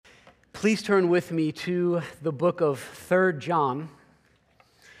Please turn with me to the book of 3 John,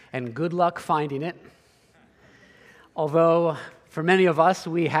 and good luck finding it. Although, for many of us,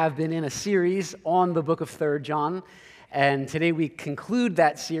 we have been in a series on the book of 3 John, and today we conclude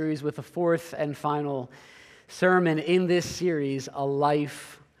that series with the fourth and final sermon in this series, A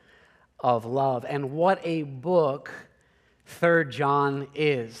Life of Love. And what a book 3 John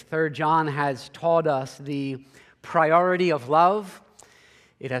is. 3 John has taught us the priority of love.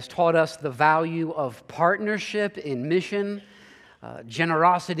 It has taught us the value of partnership in mission,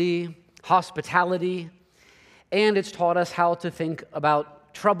 generosity, hospitality, and it's taught us how to think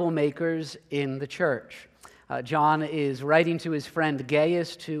about troublemakers in the church. John is writing to his friend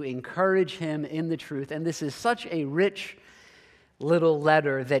Gaius to encourage him in the truth, and this is such a rich little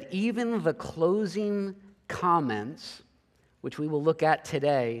letter that even the closing comments, which we will look at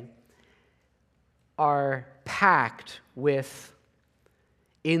today, are packed with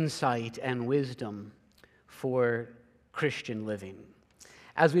insight and wisdom for Christian living.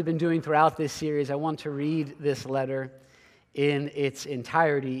 As we've been doing throughout this series, I want to read this letter in its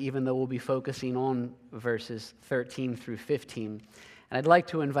entirety, even though we'll be focusing on verses 13 through 15. And I'd like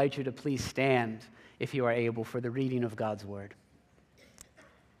to invite you to please stand, if you are able, for the reading of God's Word.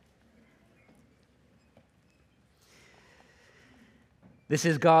 This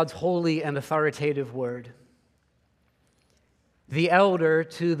is God's holy and authoritative Word. The elder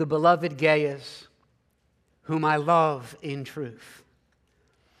to the beloved Gaius, whom I love in truth.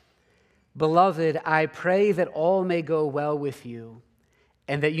 Beloved, I pray that all may go well with you,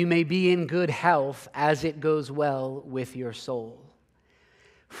 and that you may be in good health as it goes well with your soul.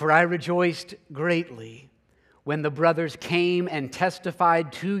 For I rejoiced greatly when the brothers came and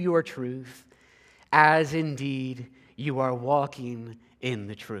testified to your truth, as indeed you are walking in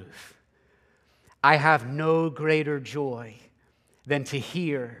the truth. I have no greater joy than to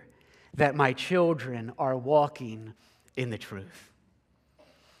hear that my children are walking in the truth.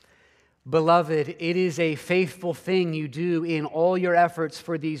 Beloved, it is a faithful thing you do in all your efforts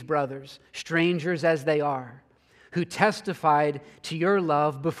for these brothers, strangers as they are, who testified to your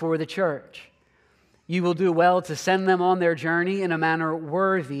love before the church. You will do well to send them on their journey in a manner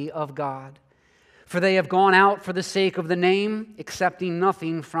worthy of God. For they have gone out for the sake of the name, accepting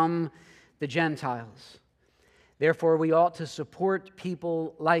nothing from the Gentiles. Therefore, we ought to support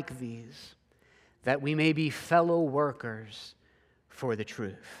people like these, that we may be fellow workers for the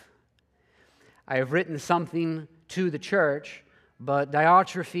truth. I have written something to the church, but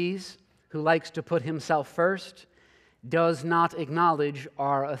Diotrephes, who likes to put himself first, does not acknowledge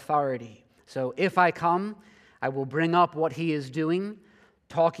our authority. So if I come, I will bring up what he is doing,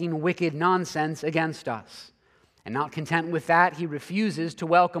 talking wicked nonsense against us. And not content with that, he refuses to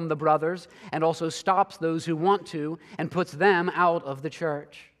welcome the brothers and also stops those who want to and puts them out of the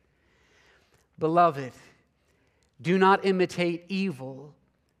church. Beloved, do not imitate evil,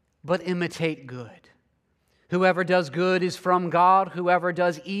 but imitate good. Whoever does good is from God. Whoever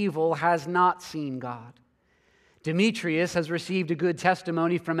does evil has not seen God. Demetrius has received a good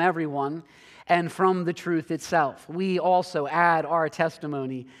testimony from everyone and from the truth itself. We also add our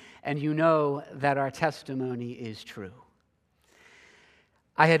testimony, and you know that our testimony is true.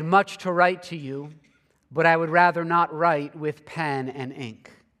 I had much to write to you, but I would rather not write with pen and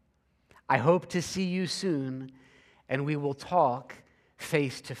ink. I hope to see you soon, and we will talk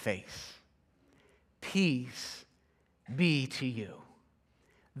face to face. Peace be to you.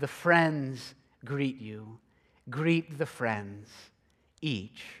 The friends greet you. Greet the friends,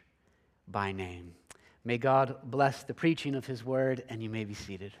 each by name. May God bless the preaching of His word, and you may be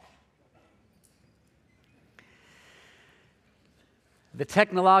seated. The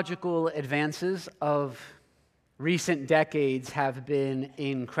technological advances of recent decades have been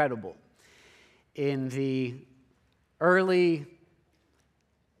incredible. In the early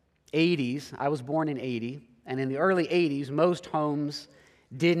 80s, I was born in 80, and in the early 80s, most homes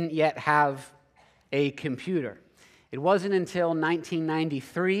didn't yet have a computer. It wasn't until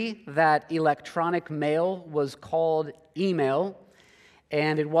 1993 that electronic mail was called email,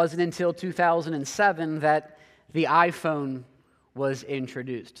 and it wasn't until 2007 that the iPhone was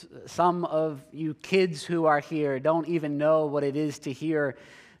introduced. Some of you kids who are here don't even know what it is to hear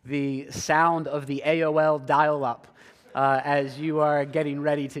the sound of the AOL dial-up as you are getting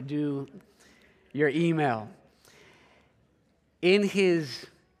ready to do your email. In his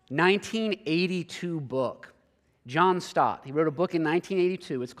 1982 book, John Stott, he wrote a book in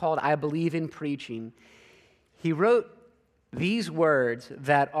 1982. It's called I Believe in Preaching. He wrote these words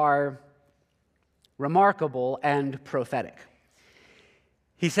that are remarkable and prophetic.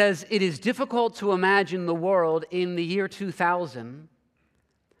 He says, "It is difficult to imagine the world in the year 2000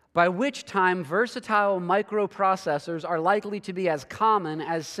 by which time versatile microprocessors are likely to be as common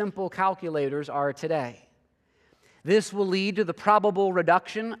as simple calculators are today. This will lead to the probable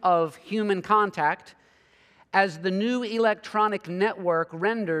reduction of human contact as the new electronic network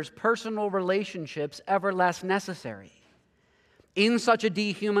renders personal relationships ever less necessary. In such a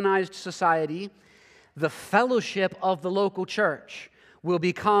dehumanized society, the fellowship of the local church will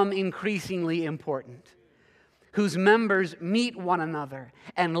become increasingly important, whose members meet one another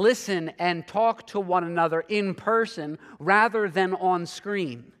and listen and talk to one another in person rather than on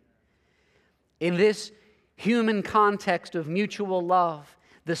screen. In this human context of mutual love,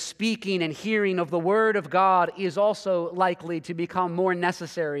 the speaking and hearing of the Word of God is also likely to become more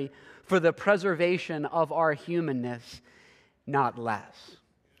necessary for the preservation of our humanness, not less.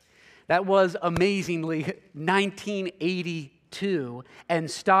 That was amazingly 1982, and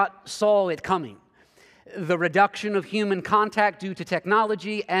Stott saw it coming. The reduction of human contact due to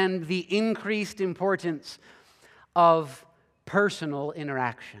technology and the increased importance of personal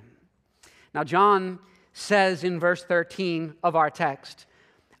interaction. Now, John says in verse 13 of our text,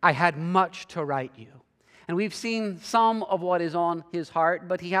 I had much to write you. And we've seen some of what is on his heart,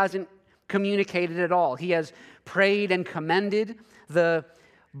 but he hasn't communicated it all. He has prayed and commended the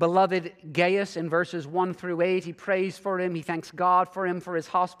beloved Gaius in verses 1 through 8. He prays for him. He thanks God for him, for his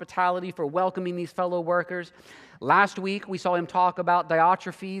hospitality, for welcoming these fellow workers. Last week, we saw him talk about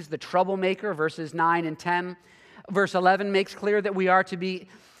Diotrephes, the troublemaker, verses 9 and 10. Verse 11 makes clear that we are to be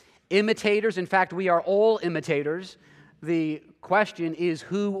imitators. In fact, we are all imitators. The question is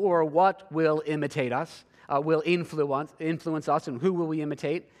who or what will imitate us, will influence us, and who will we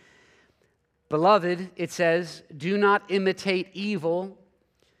imitate? Beloved, it says, do not imitate evil.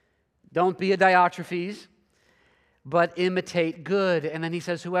 Don't be a Diotrephes, but imitate good. And then he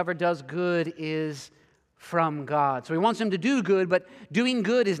says, whoever does good is from God. So he wants them to do good, but doing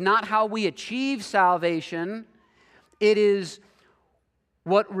good is not how we achieve salvation. It is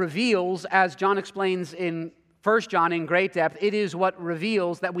what reveals, as John explains in 1 John in great depth, it is what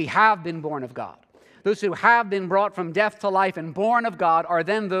reveals that we have been born of God. Those who have been brought from death to life and born of God are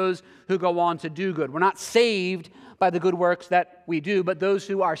then those who go on to do good. We're not saved by the good works that we do, but those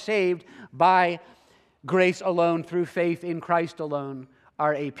who are saved by grace alone, through faith in Christ alone,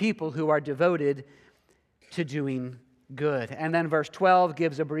 are a people who are devoted to doing good. And then verse 12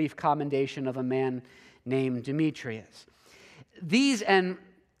 gives a brief commendation of a man named Demetrius. These and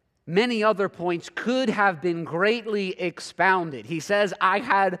many other points could have been greatly expounded. He says, I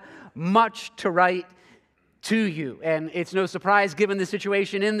had much to write to you. And it's no surprise, given the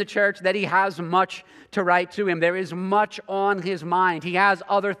situation in the church, that he has much to write to him. There is much on his mind. He has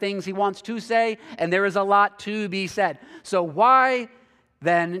other things he wants to say, and there is a lot to be said. So why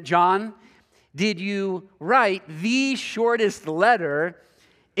then, John, did you write the shortest letter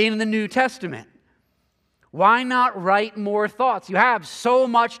in the New Testament? Why not write more thoughts? You have so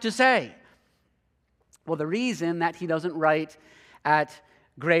much to say. Well, the reason that he doesn't write at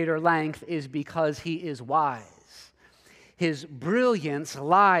greater length is because he is wise. His brilliance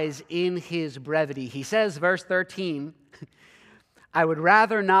lies in his brevity. He says, verse 13, I would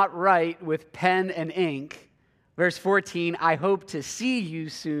rather not write with pen and ink. Verse 14, I hope to see you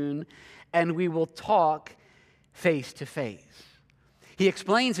soon, and we will talk face to face. He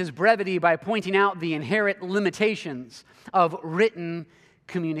explains his brevity by pointing out the inherent limitations of written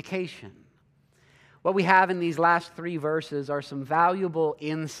communication. What we have in these last 3 verses are some valuable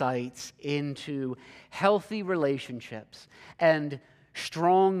insights into healthy relationships and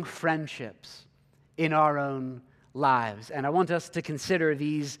strong friendships in our own lives. And I want us to consider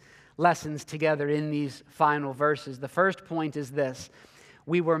these lessons together in these final verses. The first point is this: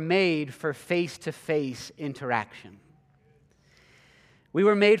 we were made for face-to-face interaction. We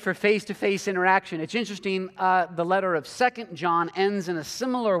were made for face-to-face interaction. It's interesting, the letter of 2 John ends in a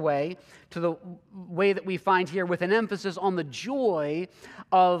similar way to the way that we find here, with an emphasis on the joy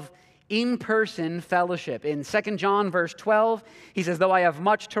of in-person fellowship. In 2 John verse 12, he says, though I have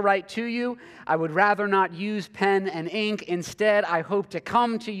much to write to you, I would rather not use pen and ink. Instead, I hope to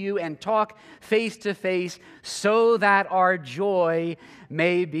come to you and talk face-to-face so that our joy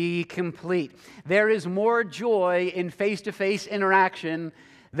may be complete. There is more joy in face-to-face interaction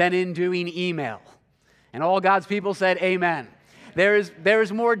than in doing email. And all God's people said, amen. There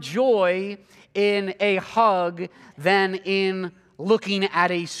is more joy in a hug than in looking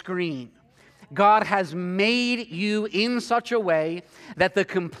at a screen. God has made you in such a way that the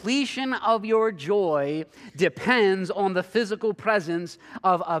completion of your joy depends on the physical presence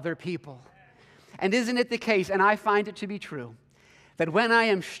of other people. And isn't it the case, and I find it to be true, that when I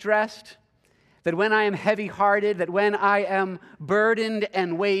am stressed, that when I am heavy-hearted, that when I am burdened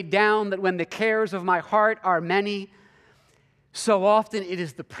and weighed down, that when the cares of my heart are many, so often it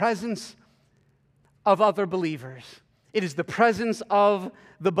is the presence of other believers. It is the presence of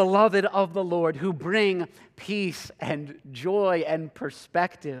the beloved of the Lord who bring peace and joy and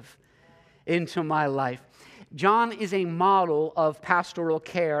perspective into my life. John is a model of pastoral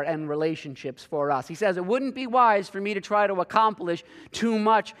care and relationships for us. He says, it wouldn't be wise for me to try to accomplish too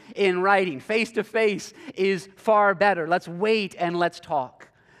much in writing. Face-to-face is far better. Let's wait and let's talk.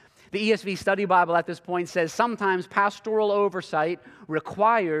 The ESV Study Bible at this point says, sometimes pastoral oversight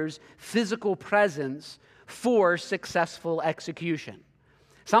requires physical presence for successful execution.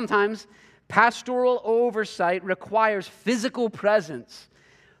 Sometimes pastoral oversight requires physical presence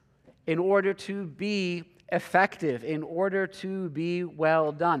in order to be effective, in order to be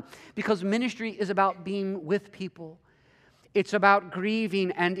well done. Because ministry is about being with people. It's about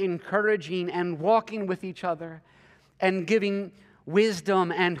grieving and encouraging and walking with each other and giving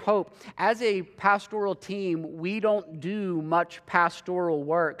wisdom and hope. As a pastoral team, we don't do much pastoral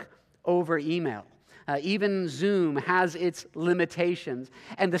work over email. Even Zoom has its limitations.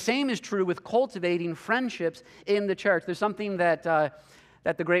 And the same is true with cultivating friendships in the church. There's something that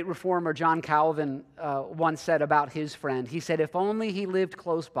the great reformer John Calvin once said about his friend. He said, if only he lived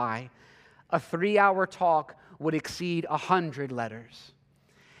close by, a 3-hour talk would exceed 100 letters.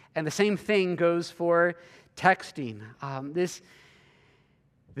 And the same thing goes for texting.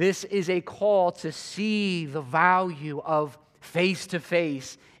 This is a call to see the value of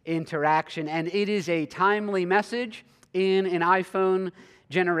face-to-face interaction, and it is a timely message in an iPhone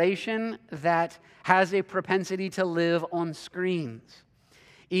generation that has a propensity to live on screens.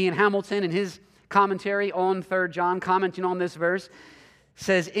 Ian Hamilton, in his commentary on 3 John, commenting on this verse,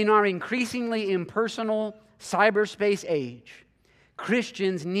 says, in our increasingly impersonal cyberspace age,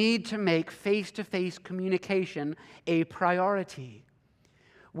 Christians need to make face-to-face communication a priority.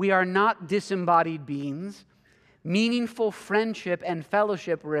 We are not disembodied beings. Meaningful friendship and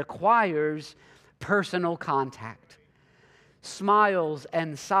fellowship requires personal contact. Smiles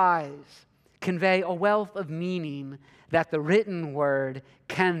and sighs convey a wealth of meaning that the written word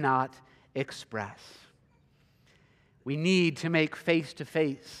cannot express. We need to make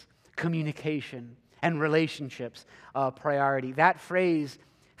face-to-face communication and relationships a priority. That phrase,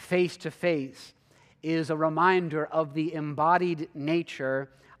 face-to-face, is a reminder of the embodied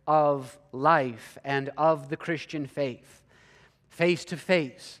nature of life and of the Christian faith.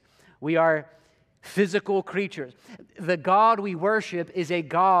 Face-to-face, we are physical creatures. The God we worship is a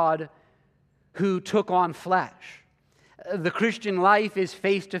God who took on flesh. The Christian life is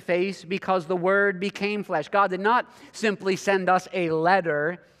face-to-face because the Word became flesh. God did not simply send us a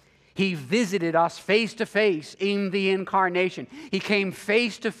letter. He visited us face-to-face in the incarnation. He came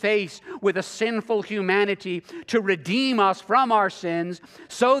face-to-face with a sinful humanity to redeem us from our sins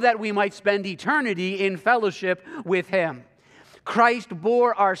so that we might spend eternity in fellowship with Him. Christ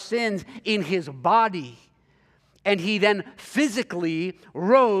bore our sins in His body, and He then physically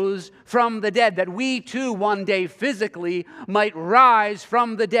rose from the dead, that we too one day physically might rise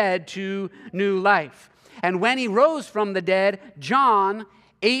from the dead to new life. And when He rose from the dead, John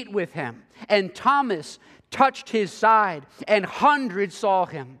ate with Him, and Thomas touched His side, and hundreds saw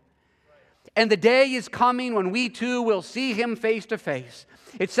Him. And the day is coming when we too will see Him face to face.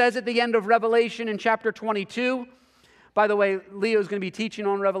 It says at the end of Revelation in chapter 22, by the way, Leo's going to be teaching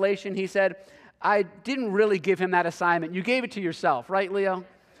on Revelation. He said, I didn't really give him that assignment. You gave it to yourself, right, Leo?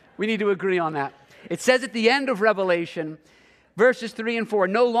 We need to agree on that. It says at the end of Revelation, verses 3 and 4,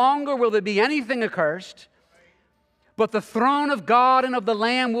 no longer will there be anything accursed, but the throne of God and of the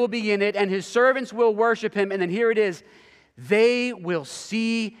Lamb will be in it, and His servants will worship Him. And then here it is, they will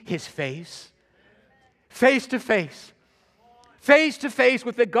see His face, face to face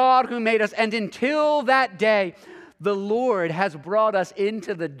with the God who made us. And until that day, the Lord has brought us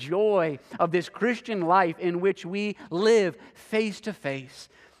into the joy of this Christian life in which we live face to face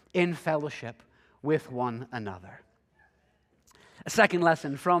in fellowship with one another. A second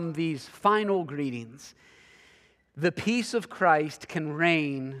lesson from these final greetings: the peace of Christ can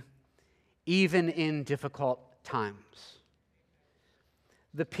reign even in difficult times.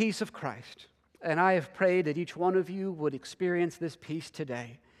 The peace of Christ. And I have prayed that each one of you would experience this peace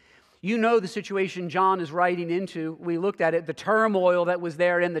today. You know the situation John is writing into. We looked at it, the turmoil that was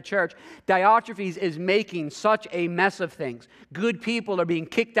there in the church. Diotrephes is making such a mess of things. Good people are being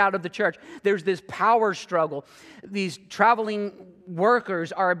kicked out of the church. There's this power struggle. These traveling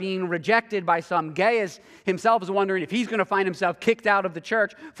workers are being rejected by some. Gaius himself is wondering if he's going to find himself kicked out of the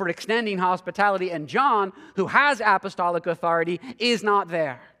church for extending hospitality. And John, who has apostolic authority, is not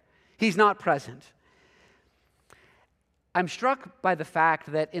there. He's not present. I'm struck by the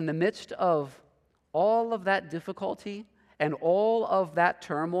fact that in the midst of all of that difficulty and all of that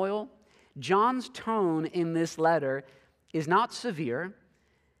turmoil, John's tone in this letter is not severe.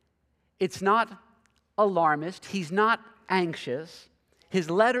 It's not alarmist. He's not anxious. His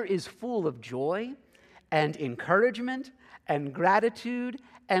letter is full of joy and encouragement and gratitude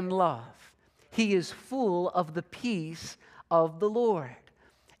and love. He is full of the peace of the Lord.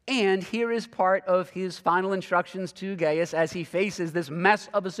 And here is part of his final instructions to Gaius as he faces this mess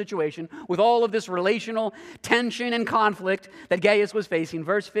of a situation with all of this relational tension and conflict that Gaius was facing.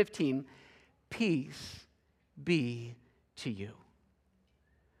 Verse 15, peace be to you.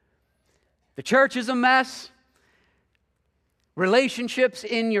 The church is a mess. Relationships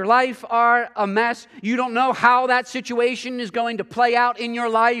in your life are a mess. You don't know how that situation is going to play out in your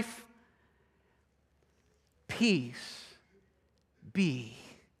life. Peace be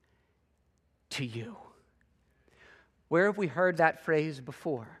to you. Where have we heard that phrase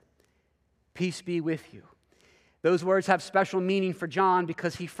before? Peace be with you. Those words have special meaning for John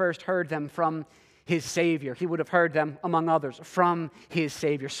because he first heard them from his Savior. He would have heard them, among others, from his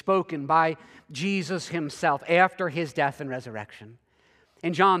Savior, spoken by Jesus himself after his death and resurrection.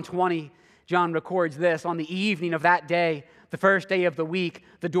 In John 20, John records this: on the evening of that day, the first day of the week,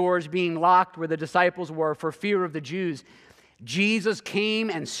 the doors being locked where the disciples were for fear of the Jews, Jesus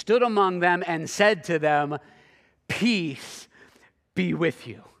came and stood among them and said to them, peace be with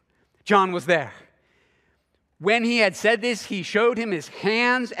you. John was there. When he had said this, he showed him his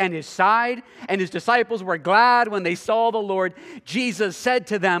hands and his side, and his disciples were glad when they saw the Lord. Jesus said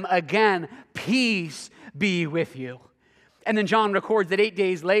to them again, peace be with you. And then John records that 8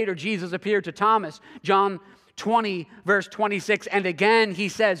 days later, Jesus appeared to Thomas. John 20, verse 26, and again he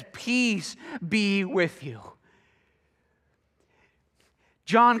says, peace be with you.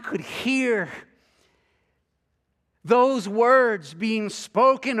 John could hear those words being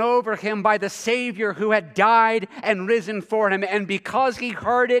spoken over him by the Savior who had died and risen for him. And because he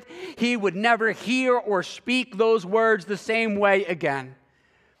heard it, he would never hear or speak those words the same way again.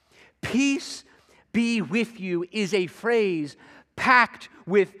 Peace be with you is a phrase packed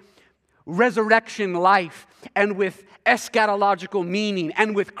with resurrection life and with eschatological meaning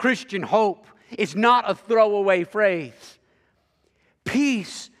and with Christian hope. It's not a throwaway phrase.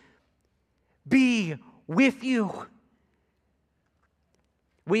 Peace be with you.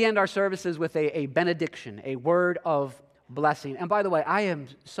 We end our services with a benediction, a word of blessing. And by the way, I am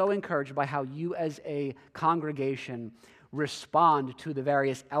so encouraged by how you as a congregation respond to the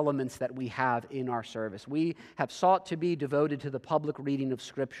various elements that we have in our service. We have sought to be devoted to the public reading of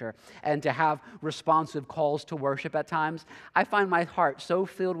Scripture and to have responsive calls to worship at times. I find my heart so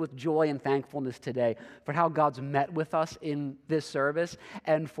filled with joy and thankfulness today for how God's met with us in this service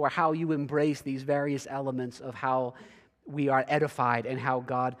and for how you embrace these various elements of how we are edified and how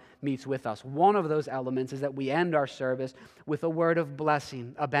God meets with us. One of those elements is that we end our service with a word of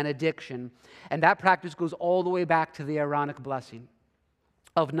blessing, a benediction, and that practice goes all the way back to the Aaronic blessing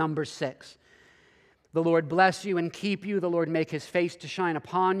of number 6. The Lord bless you and keep you. The Lord make his face to shine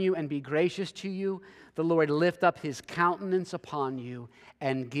upon you and be gracious to you. The Lord lift up his countenance upon you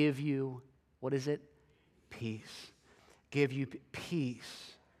and give you, what is it? Peace. Give you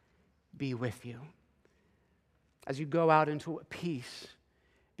peace. Be with you. As you go out into peace,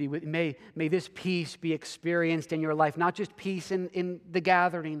 may this peace be experienced in your life. Not just peace in the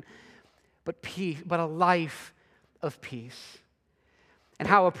gathering, but peace, but a life of peace. And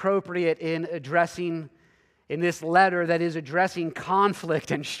how appropriate in this letter that is addressing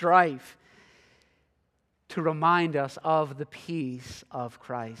conflict and strife to remind us of the peace of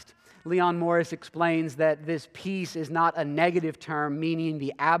Christ. Leon Morris explains that this peace is not a negative term meaning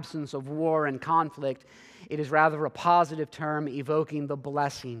the absence of war and conflict. It is rather a positive term evoking the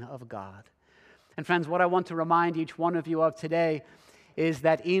blessing of God. And friends, what I want to remind each one of you of today is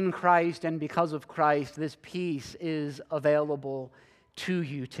that in Christ and because of Christ, this peace is available to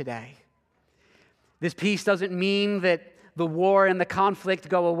you today. This peace doesn't mean that the war and the conflict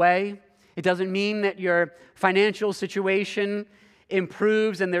go away. It doesn't mean that your financial situation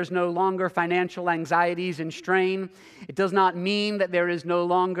improves and there's no longer financial anxieties and strain. It does not mean that there is no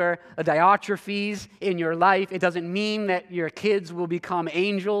longer a diatrophies in your life. It doesn't mean that your kids will become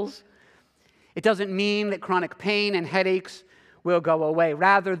angels. It doesn't mean that chronic pain and headaches will go away.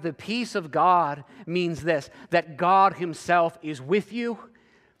 Rather, the peace of God means this, that God himself is with you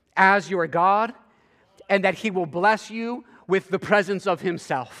as your God, and that he will bless you with the presence of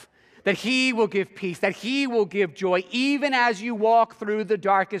himself. That he will give peace, that he will give joy, even as you walk through the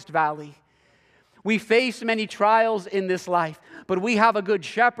darkest valley. We face many trials in this life, but we have a good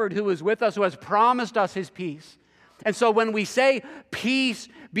shepherd who is with us, who has promised us his peace. And so when we say, peace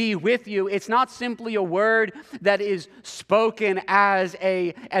be with you, it's not simply a word that is spoken as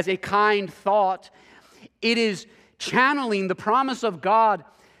a kind thought. It is channeling the promise of God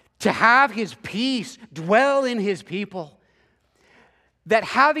to have his peace dwell in his people. That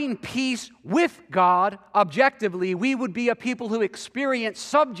having peace with God, objectively, we would be a people who experience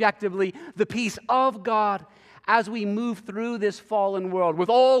subjectively the peace of God as we move through this fallen world with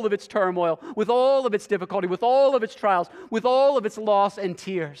all of its turmoil, with all of its difficulty, with all of its trials, with all of its loss and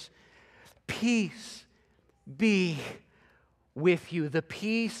tears. Peace be with you. The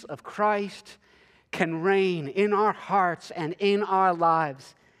peace of Christ can reign in our hearts and in our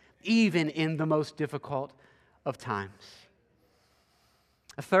lives, even in the most difficult of times.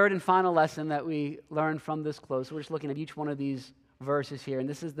 A third and final lesson that we learn from this close, we're just looking at each one of these verses here, and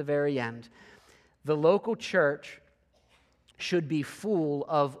this is the very end. The local church should be full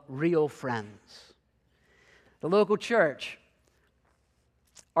of real friends. The local church,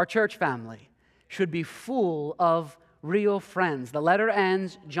 our church family, should be full of real friends. The letter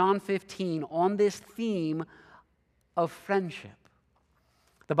ends, John 15, on this theme of friendship.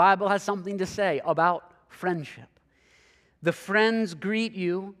 The Bible has something to say about friendship. The friends greet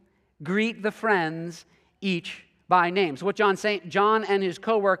you, greet the friends, each by name. So what John's saying, John and his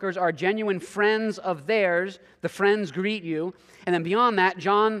co-workers are genuine friends of theirs. The friends greet you. And then beyond that,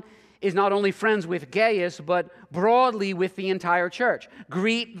 John is not only friends with Gaius, but broadly with the entire church.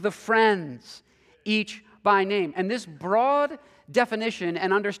 Greet the friends, each by name. And this broad definition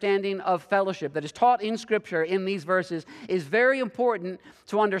and understanding of fellowship that is taught in Scripture in these verses is very important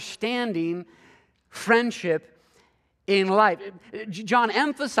to understanding friendship in life. John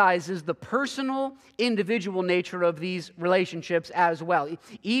emphasizes the personal, individual nature of these relationships as well.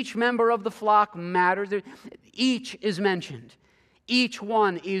 Each member of the flock matters. Each is mentioned. Each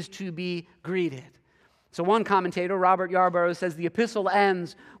one is to be greeted. So one commentator, Robert Yarborough, says the epistle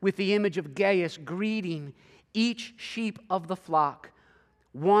ends with the image of Gaius greeting each sheep of the flock,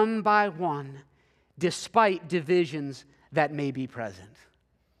 one by one, despite divisions that may be present.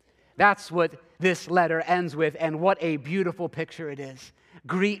 That's what this letter ends with, and what a beautiful picture it is.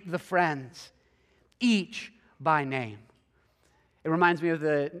 Greet the friends, each by name. It reminds me of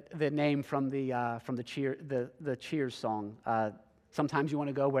the name from the Cheers song. Sometimes you want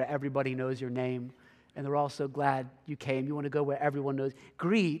to go where everybody knows your name, and they're all so glad you came. You want to go where everyone knows.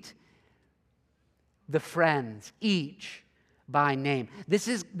 Greet the friends, each by name. This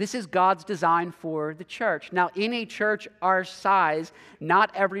is God's design for the church. Now, in a church our size,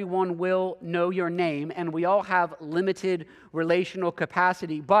 not everyone will know your name, and we all have limited relational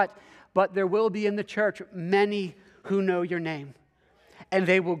capacity, but there will be in the church many who know your name. And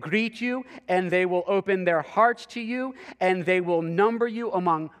they will greet you, and they will open their hearts to you, and they will number you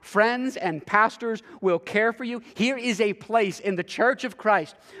among friends, and pastors will care for you. Here is a place in the church of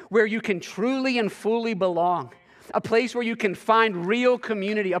Christ where you can truly and fully belong. A place where you can find real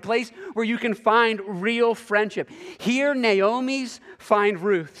community, a place where you can find real friendship. Here, Naomi's find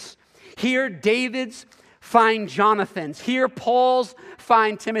Ruth's. Here, David's find Jonathan's. Here, Paul's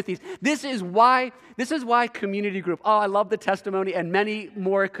find Timothy's. This is why community group, I love the testimony, and many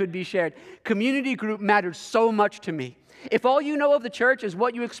more could be shared. Community group matters so much to me. If all you know of the church is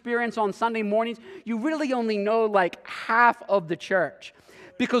what you experience on Sunday mornings, you really only know like half of the church.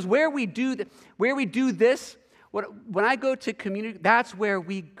 Because where we do this, when I go to community, that's where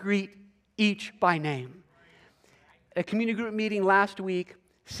we greet each by name. At a community group meeting last week,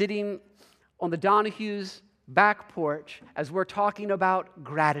 sitting on the Donahue's back porch as we're talking about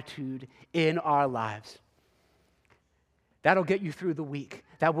gratitude in our lives. That'll get you through the week.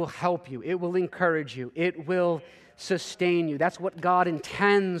 That will help you. It will encourage you. It will sustain you. That's what God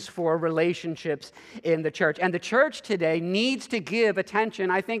intends for relationships in the church. And the church today needs to give attention,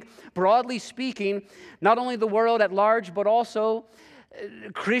 I think, broadly speaking, not only the world at large, but also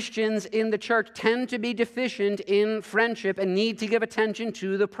Christians in the church tend to be deficient in friendship and need to give attention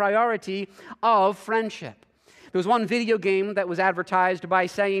to the priority of friendship. There was one video game that was advertised by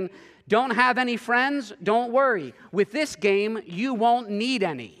saying, "Don't have any friends? Don't worry. With this game, you won't need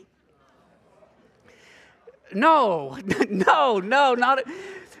any." No, not.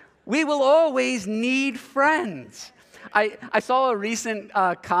 We will always need friends. I saw a recent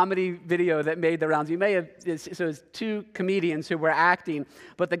comedy video that made the rounds. You may have, so it was two comedians who were acting,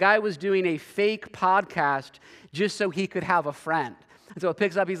 but the guy was doing a fake podcast just so he could have a friend. And so it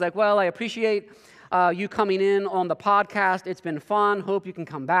picks up, he's like, "Well, I appreciate you coming in on the podcast. It's been fun. Hope you can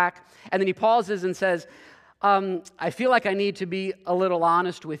come back." And then he pauses and says, "I feel like I need to be a little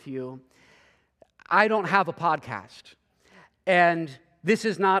honest with you. I don't have a podcast, and this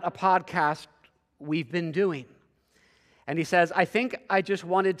is not a podcast we've been doing. And he says, I think I just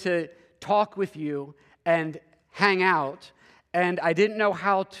wanted to talk with you and hang out, and I didn't know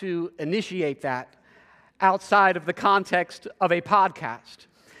how to initiate that outside of the context of a podcast.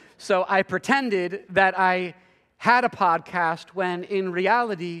 So I pretended that I had a podcast when in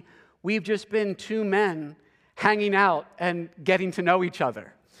reality, we've just been two men hanging out and getting to know each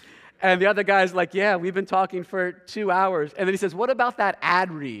other. And the other guy's like, yeah, we've been talking for 2 hours. And then he says, what about that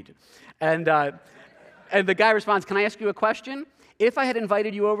ad read? And the guy responds, can I ask you a question? If I had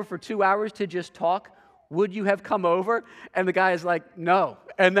invited you over for 2 hours to just talk, would you have come over? And the guy is like, no.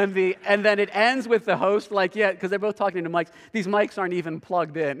 And then it ends with the host like, yeah, because they're both talking into mics. These mics aren't even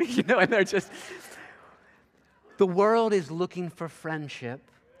plugged in, and they're just. The world is looking for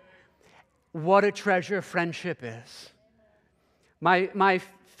friendship. What a treasure friendship is. My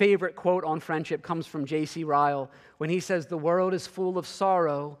favorite quote on friendship comes from J.C. Ryle when he says, the world is full of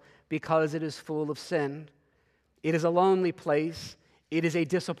sorrow because it is full of sin. It is a lonely place. It is a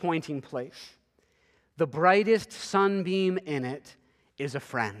disappointing place. The brightest sunbeam in it is a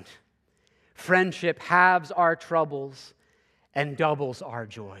friend. Friendship halves our troubles and doubles our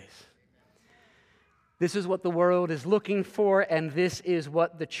joys. This is what the world is looking for, and this is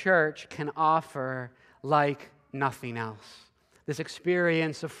what the church can offer like nothing else. This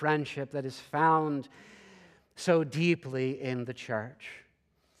experience of friendship that is found so deeply in the church.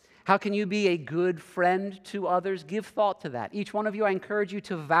 How can you be a good friend to others? Give thought to that. Each one of you, I encourage you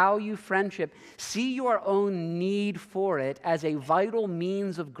to value friendship. See your own need for it as a vital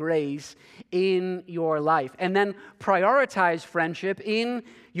means of grace in your life. And then prioritize friendship in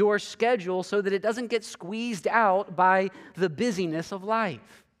your schedule so that it doesn't get squeezed out by the busyness of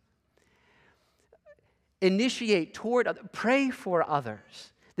life. Initiate pray for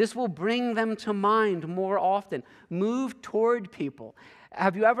others. This will bring them to mind more often. Move toward people.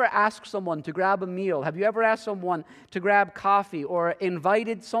 Have you ever asked someone to grab a meal? Have you ever asked someone to grab coffee or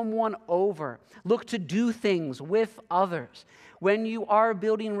invited someone over? Look to do things with others. When you are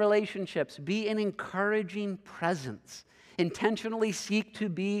building relationships, be an encouraging presence. Intentionally seek to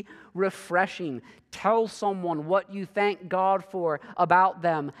be refreshing. Tell someone what you thank God for about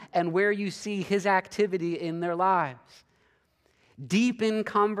them and where you see His activity in their lives. Deepen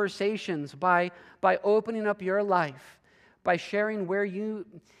conversations by opening up your life, by sharing where you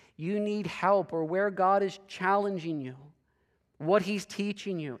need help or where God is challenging you, what He's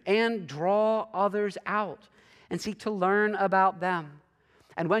teaching you, and draw others out and seek to learn about them.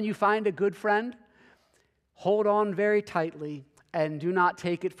 And when you find a good friend, hold on very tightly and do not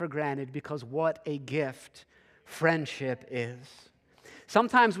take it for granted, because what a gift friendship is.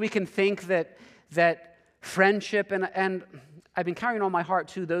 Sometimes we can think that friendship, and I've been carrying on my heart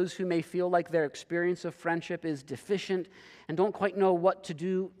too, those who may feel like their experience of friendship is deficient and don't quite know what to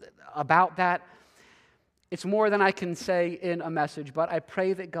do about that. It's more than I can say in a message, but I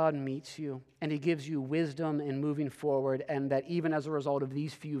pray that God meets you and He gives you wisdom in moving forward, and that even as a result of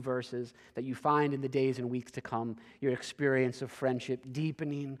these few verses, that you find in the days and weeks to come your experience of friendship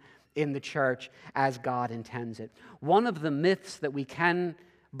deepening in the church as God intends it. One of the myths that we can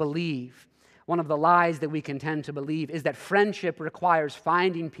believe, one of the lies that we can tend to believe, is that friendship requires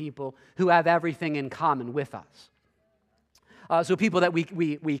finding people who have everything in common with us. So people that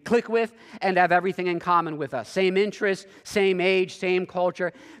we click with and have everything in common with us. Same interests, same age, same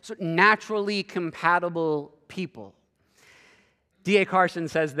culture. So naturally compatible people. D.A. Carson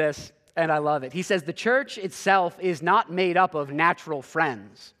says this, and I love it. He says, the church itself is not made up of natural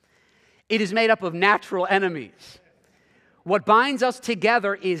friends. It is made up of natural enemies. What binds us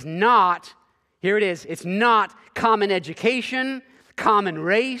together is not, here it is, it's not common education, common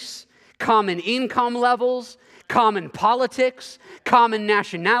race, common income levels, common politics, common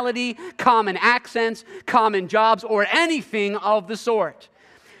nationality, common accents, common jobs, or anything of the sort.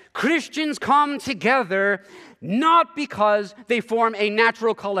 Christians come together not because they form a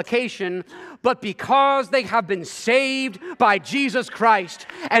natural collocation, but because they have been saved by Jesus Christ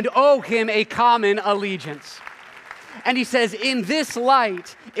and owe Him a common allegiance. And he says, in this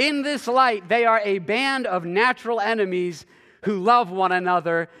light, they are a band of natural enemies who love one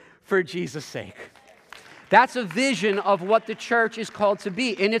another for Jesus' sake. That's a vision of what the church is called to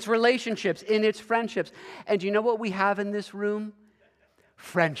be in its relationships, in its friendships. And do you know what we have in this room?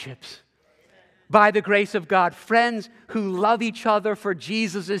 Friendships. By the grace of God, friends who love each other for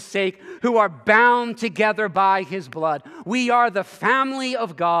Jesus' sake, who are bound together by His blood. We are the family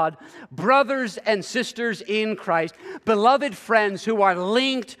of God, brothers and sisters in Christ, beloved friends who are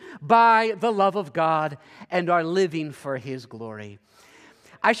linked by the love of God and are living for His glory.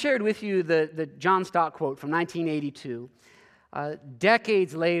 I shared with you the John Stott quote from 1982.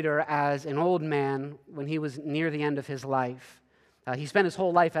 Decades later, as an old man, when he was near the end of his life, he spent his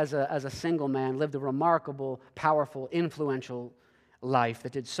whole life as a single man, lived a remarkable, powerful, influential life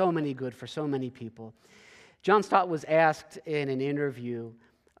that did so many good for so many people. John Stott was asked in an interview,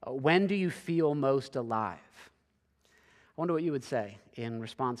 when do you feel most alive? I wonder what you would say in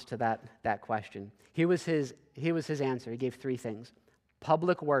response to that question. Here was his answer. He gave three things: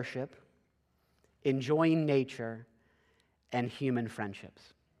 public worship, enjoying nature, and human friendships.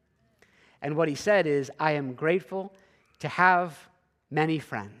 And what he said is, I am grateful to have many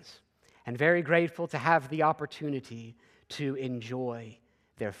friends and very grateful to have the opportunity to enjoy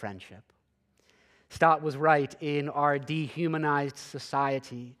their friendship. Stott was right. In our dehumanized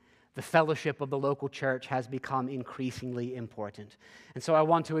society, the fellowship of the local church has become increasingly important. And so I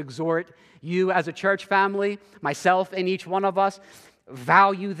want to exhort you as a church family, myself and each one of us,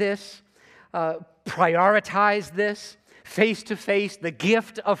 value this, prioritize this, face-to-face, the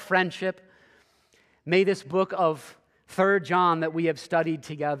gift of friendship. May this book of 3 John that we have studied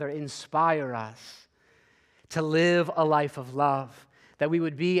together inspire us to live a life of love, that we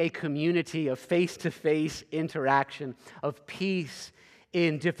would be a community of face-to-face interaction, of peace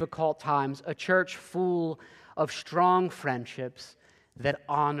in difficult times, a church full of strong friendships that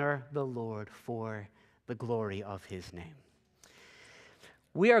honor the Lord for the glory of His name.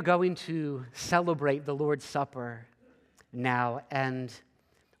 We are going to celebrate the Lord's Supper now, and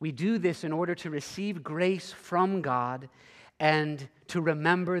we do this in order to receive grace from God and to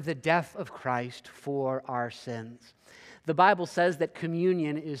remember the death of Christ for our sins. The Bible says that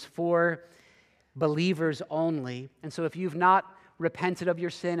communion is for believers only, and so if you've not repented of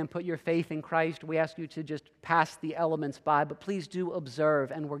your sin and put your faith in Christ, we ask you to just pass the elements by, but please do observe,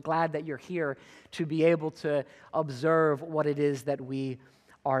 and we're glad that you're here to be able to observe what it is that we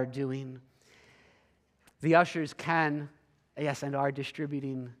are doing. The ushers can, yes, and are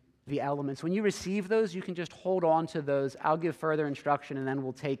distributing the elements. When you receive those, you can just hold on to those. I'll give further instruction, and then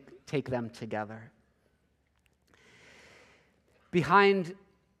we'll take them together. Behind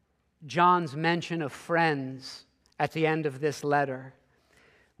John's mention of friends at the end of this letter,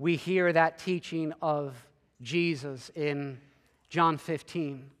 we hear that teaching of Jesus in John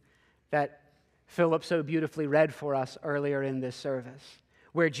 15 that Philip so beautifully read for us earlier in this service,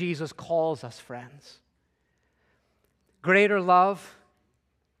 where Jesus calls us friends. Greater love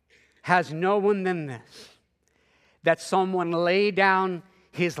has no one than this, that someone lay down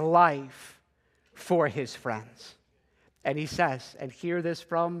his life for his friends. And he says, and hear this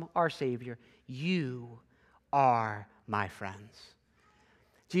from our Savior, you are my friends.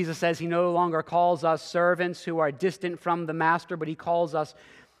 Jesus says he no longer calls us servants who are distant from the master, but he calls us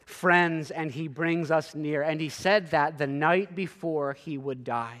friends, and he brings us near. And he said that the night before he would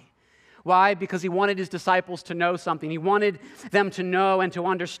die. Why? Because he wanted his disciples to know something. He wanted them to know and to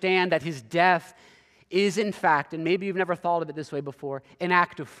understand that his death is, in fact, and maybe you've never thought of it this way before, an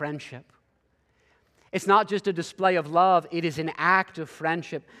act of friendship. It's not just a display of love, it is an act of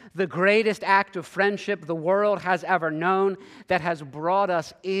friendship. The greatest act of friendship the world has ever known, that has brought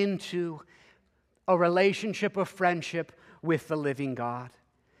us into a relationship of friendship with the living God.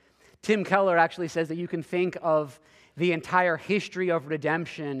 Tim Keller actually says that you can think of the entire history of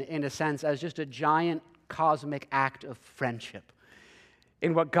redemption, in a sense, as just a giant cosmic act of friendship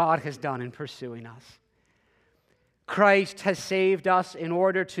in what God has done in pursuing us. Christ has saved us in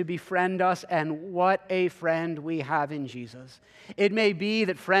order to befriend us, and what a friend we have in Jesus. It may be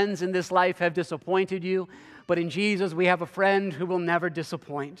that friends in this life have disappointed you, but in Jesus we have a friend who will never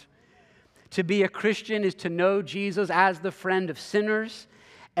disappoint. To be a Christian is to know Jesus as the friend of sinners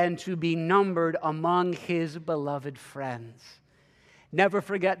and to be numbered among His beloved friends. Never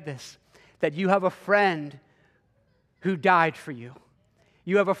forget this, that you have a friend who died for you.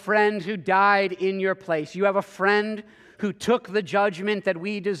 You have a friend who died in your place. You have a friend who took the judgment that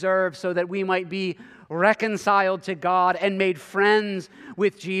we deserve so that we might be reconciled to God and made friends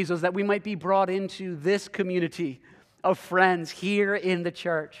with Jesus, that we might be brought into this community of friends here in the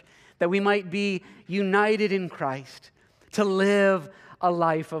church, that we might be united in Christ to live a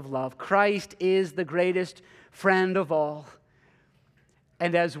life of love. Christ is the greatest friend of all.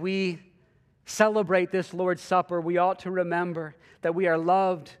 And as we celebrate this Lord's Supper, we ought to remember that we are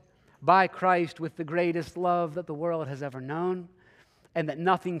loved by Christ with the greatest love that the world has ever known, and that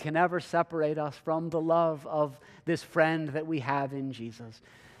nothing can ever separate us from the love of this friend that we have in Jesus,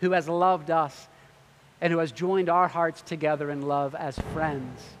 who has loved us and who has joined our hearts together in love as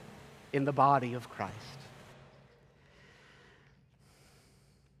friends in the body of Christ.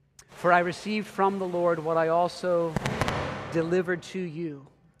 For I received from the Lord what I also delivered to you,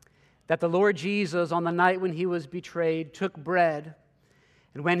 that the Lord Jesus, on the night when he was betrayed, took bread,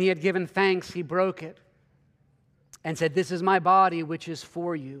 and when he had given thanks, he broke it and said, "This is my body, which is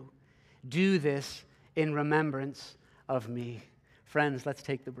for you. Do this in remembrance of me." Friends, let's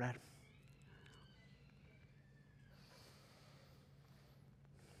take the bread.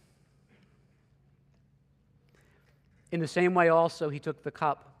 In the same way also, he took the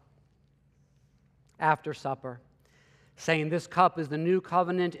cup after supper, saying, "This cup is the new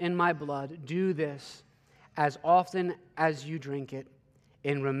covenant in my blood. Do this as often as you drink it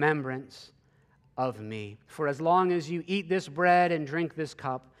in remembrance of me. For as long as you eat this bread and drink this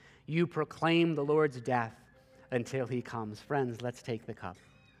cup, you proclaim the Lord's death until he comes." Friends, let's take the cup.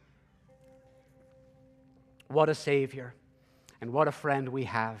 What a Savior and what a friend we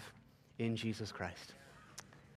have in Jesus Christ.